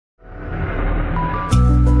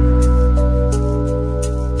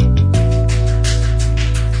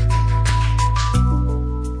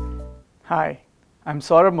I'm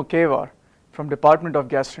Saurabh Mukewar from Department of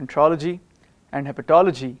Gastroenterology and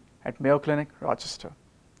Hepatology at Mayo Clinic, Rochester.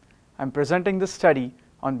 I'm presenting this study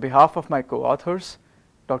on behalf of my co-authors,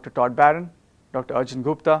 Dr. Todd, Dr. Arjun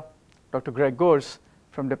Gupta, Dr. Greg Gores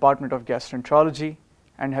from Department of Gastroenterology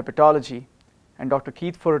and Hepatology, and Dr.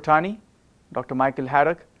 Furutani, Dr. Michael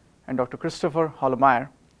Haddock, and Dr. Christopher Hallemeier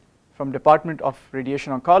from Department of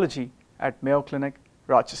Radiation Oncology at Mayo Clinic,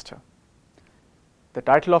 Rochester. The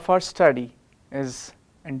title of our study is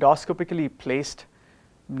Endoscopically Placed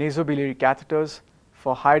Nasobiliary Catheters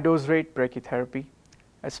for High Dose Rate Brachytherapy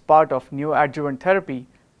as part of neoadjuvant therapy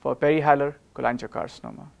for perihilar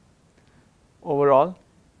cholangiocarcinoma. Overall,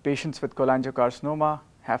 patients with cholangiocarcinoma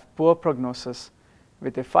have poor prognosis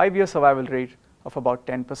with a 5-year survival rate of about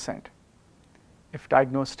 10%. If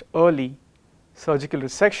diagnosed early, surgical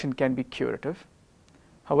resection can be curative.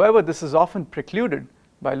 However, this is often precluded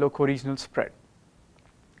by locoregional spread.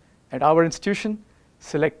 At our institution,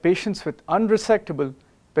 select patients with unresectable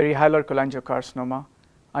perihilar cholangiocarcinoma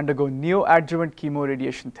undergo neoadjuvant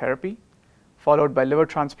chemoradiation therapy followed by liver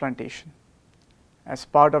transplantation. As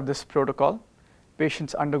part of this protocol,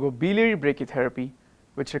 patients undergo biliary brachytherapy,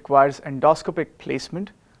 which requires endoscopic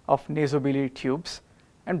placement of nasobiliary tubes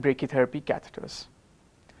and brachytherapy catheters.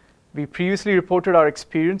 We previously reported our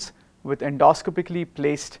experience with endoscopically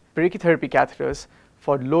placed brachytherapy catheters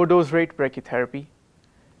for low dose rate brachytherapy.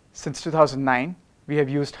 Since 2009, we have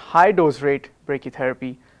used high dose rate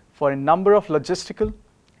brachytherapy for a number of logistical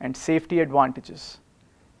and safety advantages.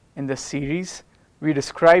 In this series, we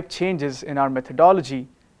describe changes in our methodology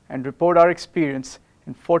and report our experience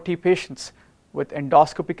in 40 patients with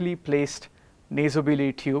endoscopically placed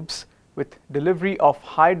nasobiliary tubes with delivery of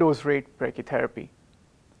high dose rate brachytherapy.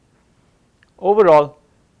 Overall,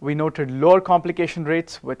 we noted lower complication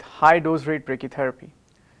rates with high dose rate brachytherapy.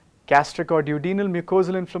 Gastric or duodenal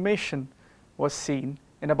mucosal inflammation was seen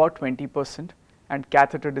in about 20%, and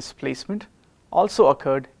catheter displacement also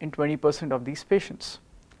occurred in 20% of these patients.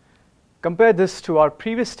 Compare this to our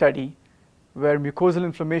previous study where mucosal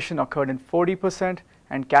inflammation occurred in 40%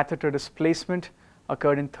 and catheter displacement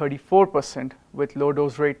occurred in 34% with low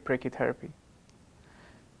dose rate brachytherapy.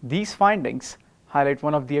 These findings highlight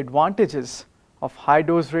one of the advantages of high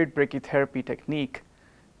dose rate brachytherapy technique,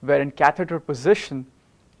 wherein catheter position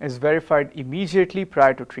is verified immediately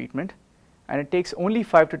prior to treatment, and it takes only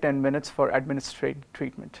 5 to 10 minutes for administering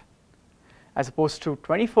treatment, as opposed to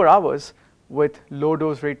 24 hours with low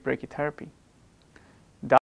dose rate brachytherapy.